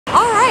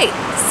Alright,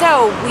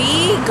 so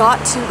we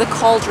got to the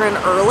Cauldron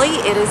early.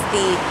 It is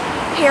the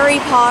Harry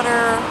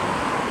Potter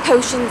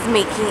potions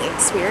making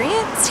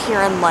experience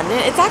here in London.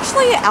 It's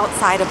actually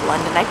outside of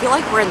London. I feel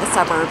like we're in the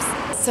suburbs.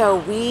 So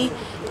we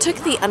took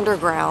the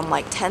underground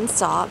like 10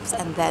 stops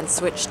and then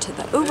switched to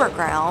the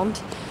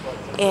overground,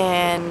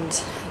 and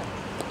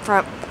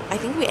from I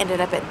think we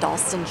ended up at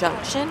Dalston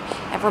Junction,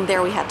 and from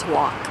there we had to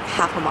walk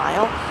half a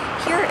mile.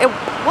 Here it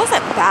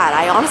wasn't bad.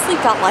 I honestly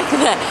felt like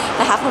the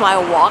half a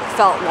mile walk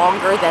felt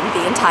longer than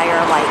the entire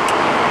like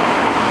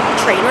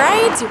train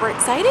ride. Super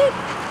excited.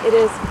 It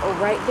is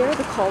right there,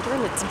 the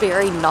Cauldron. It's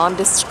very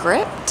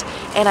nondescript,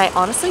 and I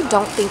honestly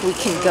don't think we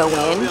can go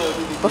in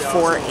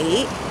before 8.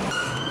 Okay,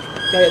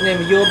 and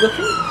then your booking?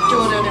 Do you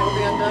want to know what it'll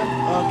be under?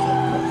 Okay.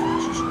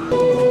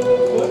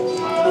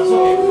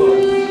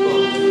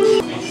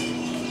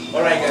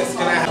 Alright guys,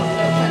 can I have...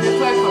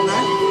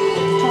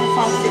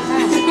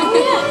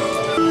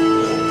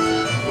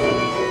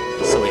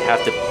 So we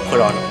have to put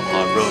on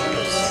our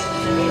ropes.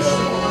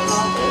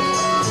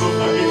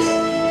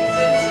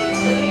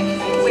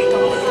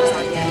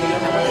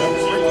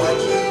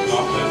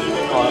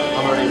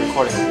 I'm already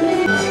recording.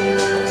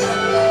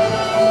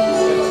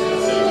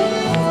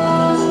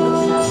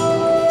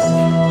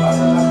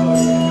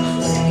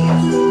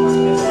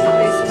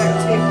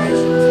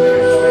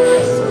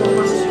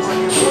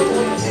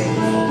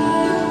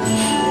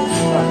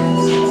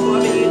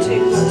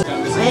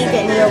 I ain't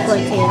getting the yogurt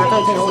tea, and I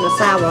don't think I want a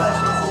sour.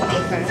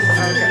 Okay,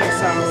 I'll get my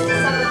sour.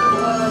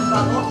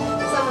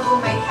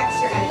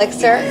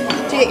 Elixir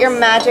to get your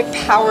magic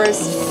powers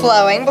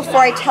flowing before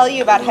I tell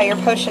you about how your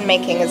potion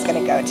making is going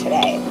to go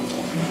today.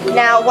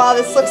 Now, while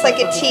this looks like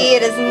a tea,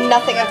 it is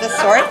nothing of the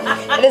sort.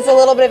 It is a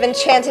little bit of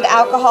enchanted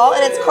alcohol,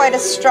 and it's quite a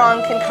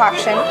strong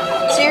concoction.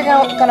 So you're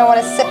going to want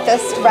to sip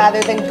this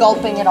rather than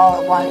gulping it all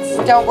at once.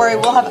 Don't worry,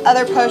 we'll have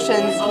other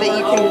potions that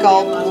you can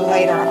gulp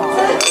later on.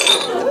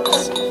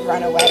 Oops,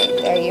 run away.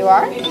 There you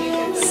are.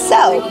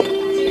 So,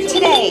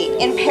 today,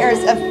 in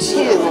pairs of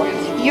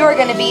 2, you're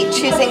going to be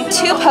choosing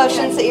 2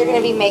 potions that you're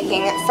going to be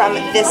making from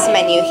this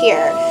menu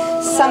here.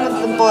 Some of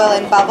them boil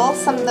and bubble,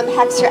 some of them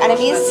hex your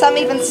enemies, some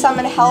even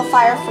summon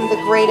hellfire from the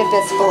great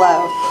abyss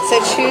below.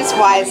 So choose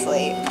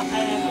wisely.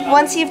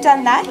 Once you've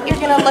done that, you're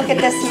going to look at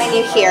this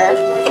menu here,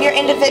 and you're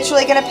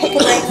individually going to pick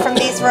a drink from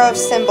these row of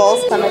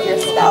symbols, some of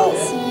your spells.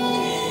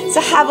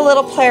 So have a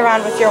little play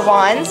around with your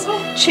wands,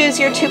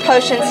 choose your 2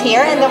 potions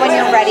here, and then when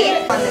you're ready,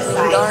 on this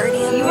side,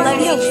 you are going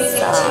to be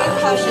choosing 2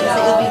 potions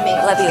that you'll be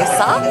making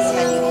from this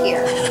menu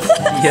here.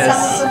 Yes.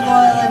 Some of them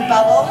boil and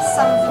bubble,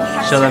 some of them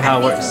hex Show them how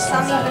it enemies, works.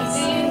 and some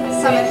even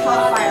summon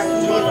hellfire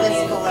from the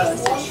abyss below,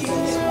 so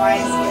choose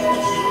wisely.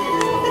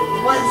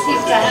 Once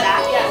you've done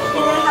that,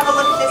 you're going to have a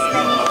look at this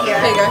menu here,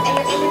 and you're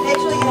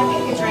individually going to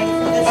pick a drink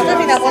from this. I don't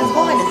think that one's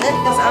mine, is it?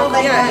 They'll all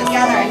lay them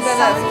together and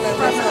summon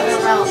from other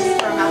realms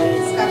for a map of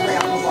discovery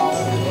on the wall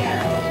over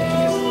there.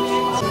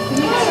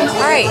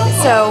 Alright,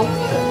 so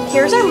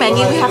here's our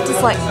menu. We have to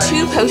select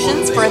 2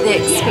 potions for the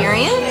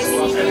experience.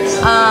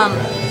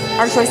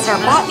 Our choices are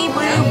Botany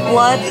Brew,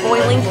 Blood,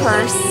 Boiling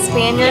Curse,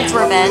 Spaniard's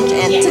Revenge,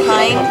 and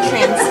Time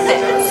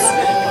Transfix.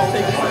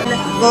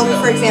 Well,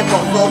 for example,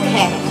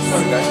 Volcanics. To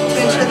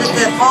ensure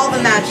that all the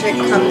magic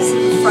comes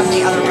from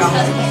the other realm.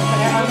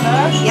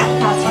 Yeah,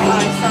 that's right.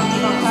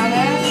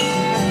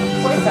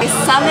 I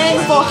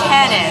summon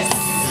Volcanus.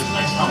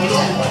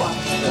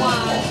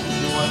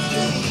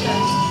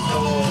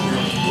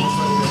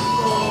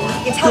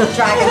 You can tell the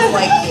dragons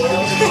like you.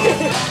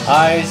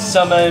 I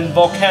summon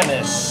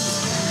Volcanus.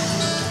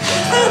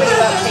 Wow.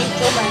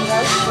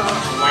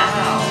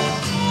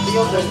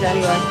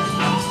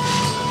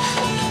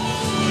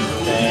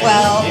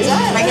 Well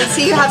done. I can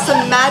see you have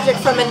some magic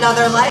from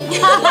another life.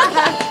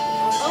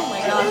 Oh my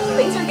gosh,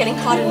 things are getting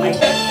caught in my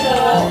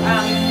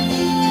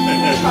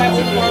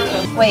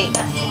Wait.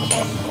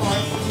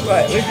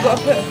 Right, we've got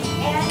to put...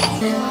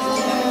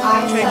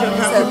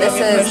 So this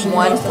is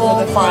 1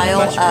 full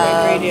vial of...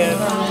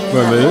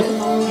 Remove.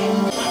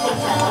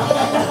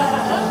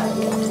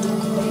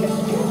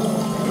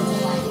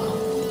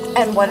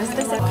 And what is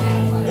this? So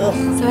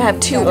I have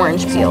 2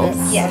 orange peels.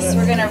 Yes,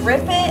 we're gonna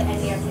rip it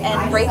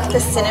and break the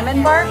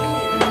cinnamon bark.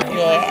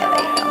 Yeah,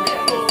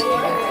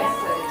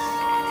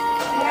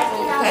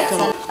 there you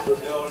go.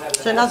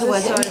 So in other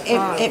words,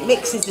 it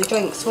mixes the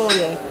drinks for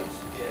you.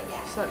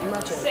 It's like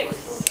magic.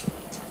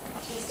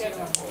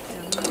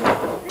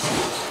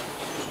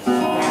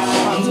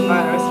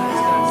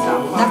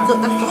 That's the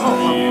hot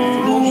one.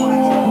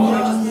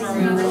 That's the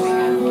warm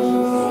one.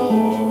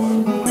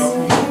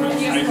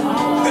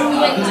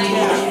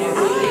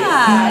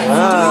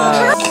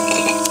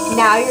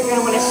 Now you're going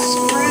to want to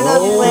screw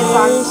those lids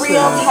on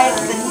real tight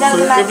so that none of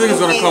the magic everything's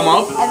going to come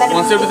up. And then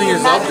Once everything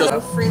is up, just go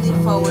freely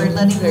forward,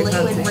 letting the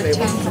liquid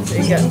return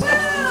completely.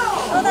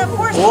 Oh, that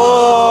poor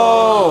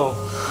Whoa!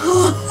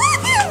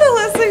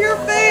 Melissa, your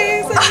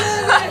face! I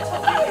love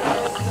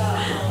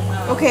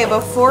it. Okay,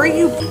 before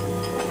you...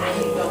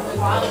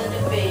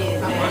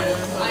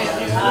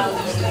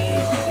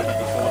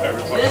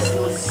 This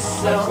was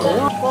so cool.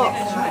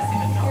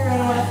 You're going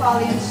to want to all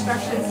the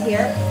instructions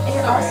here. And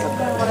you're also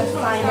going to want to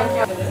find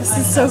it. This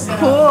is so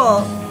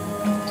cool.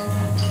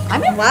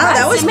 I'm impressed. Wow,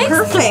 that was it makes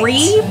perfect.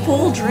 3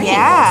 full drinks.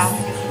 Yeah.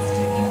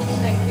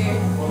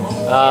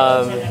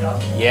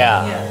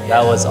 Yeah,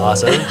 that was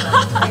awesome.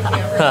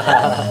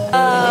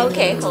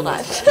 Okay, hold on. I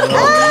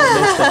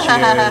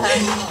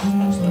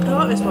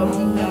like this one.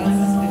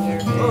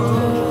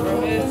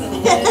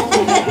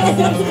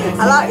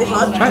 I like this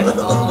one.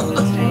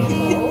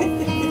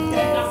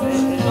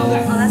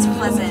 Oh, that's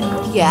pleasant.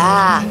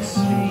 Yeah.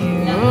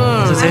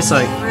 What does it taste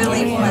like?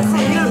 Really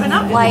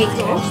pleasant. Like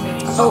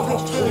a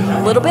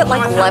little bit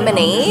like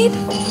lemonade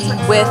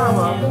with,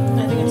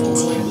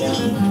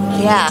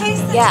 yeah.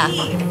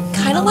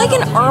 Kind of like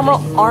an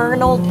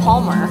Arnold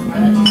Palmer.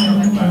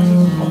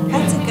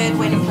 That's a good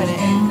way to put it.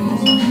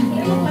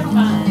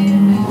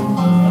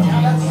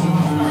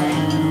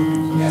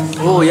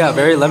 Oh yeah,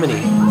 very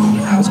lemony.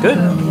 That's good.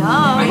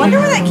 I wonder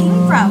where that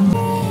came from.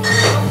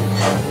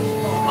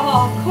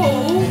 Oh,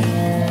 cool.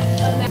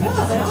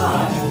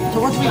 So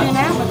what do we do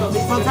now?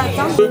 Once that's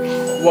done?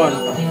 1.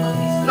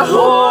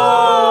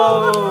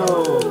 Whoa!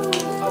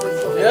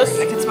 Yes?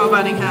 I can smell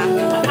burning hair.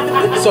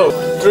 So,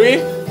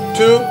 3,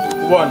 2,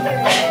 1.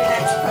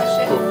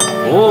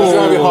 Whoa. It's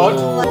gonna be hot.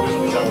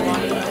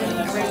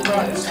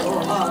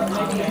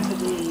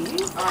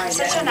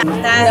 That's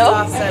No?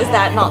 awesome. Is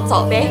that not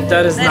Salt Bay?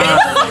 That is not.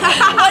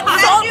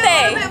 What's Salt A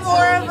Bay? bit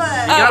more of a...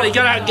 You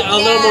gotta get a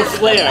little more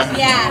flair.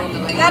 Yeah.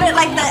 Got it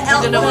like the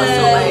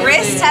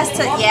wrist has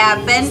to,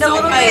 bend a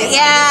little bit.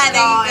 Yeah,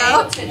 there you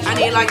go. And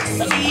he like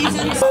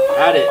seasons.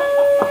 Add it.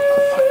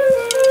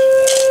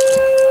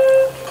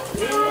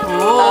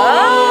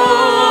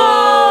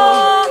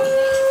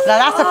 Now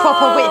that's a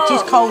proper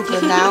witch's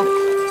cauldron now.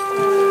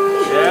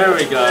 There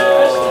we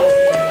go.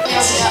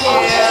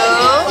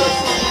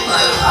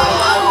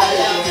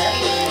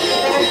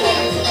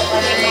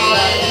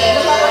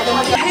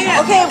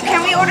 Okay,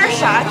 can we order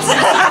shots?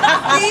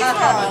 These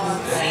ones.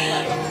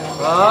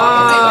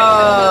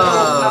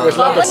 Oh. With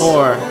like the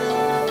Pour.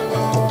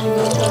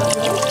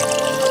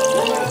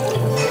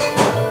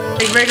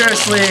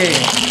 Rigorously.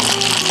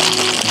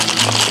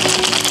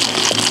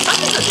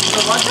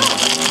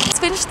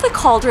 Finished the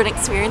Cauldron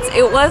experience.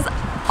 It was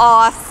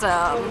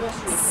awesome.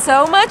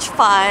 So much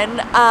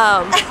fun.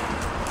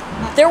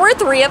 There were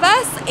 3 of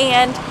us,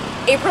 and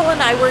April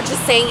and I were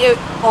just saying it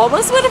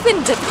almost would have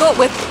been difficult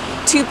with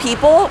 2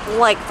 people,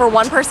 like for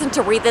one person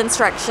to read the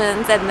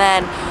instructions and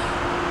then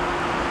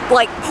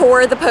like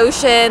pour the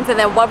potions, and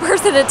then one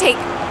person to take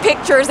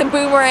pictures and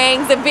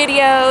boomerangs and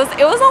videos.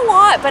 It was a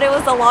lot, but it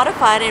was a lot of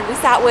fun, and we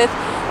sat with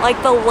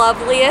like the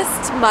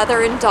loveliest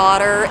mother and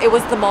daughter. It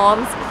was the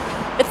mom's.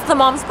 It's the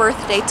mom's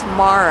birthday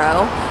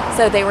tomorrow,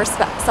 so they were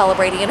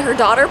celebrating, and her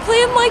daughter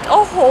planned like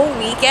a whole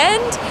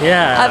weekend.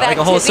 Yeah, of like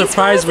a whole activities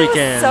surprise for us. It was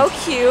weekend. so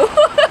cute.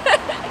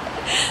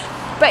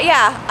 But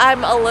yeah,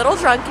 I'm a little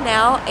drunk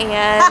now,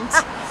 and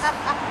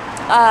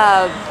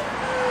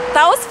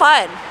that was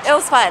fun. It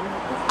was fun.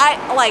 I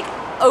like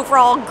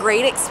overall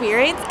great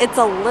experience. It's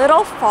a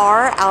little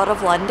far out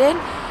of London,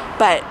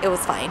 but it was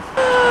fine.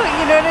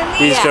 You know what I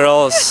mean?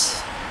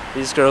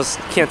 These girls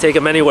can't take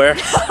them anywhere.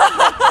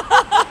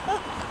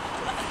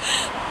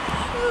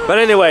 But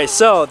anyway,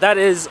 so that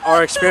is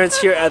our experience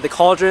here at the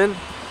Cauldron.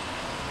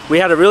 We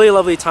had a really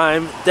lovely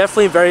time.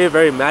 Definitely very,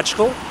 very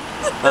magical.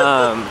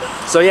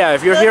 So yeah,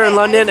 if you're here in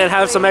London and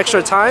have some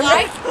extra time,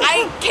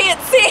 I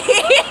can't see.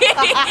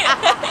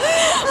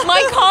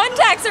 My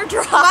contacts are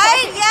dry.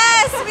 Right?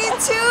 Yes, me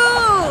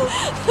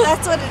too.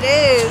 That's what it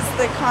is,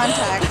 the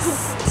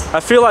contacts. I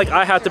feel like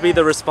I have to be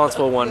the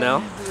responsible one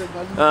now.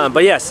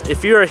 But yes,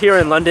 if you're here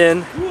in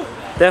London,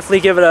 definitely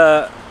give it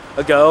a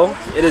go.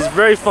 It is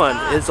very fun.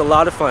 It's a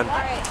lot of fun.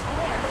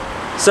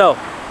 So,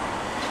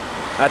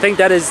 I think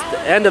that is the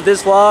end of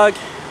this vlog.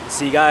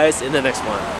 See you guys in the next one.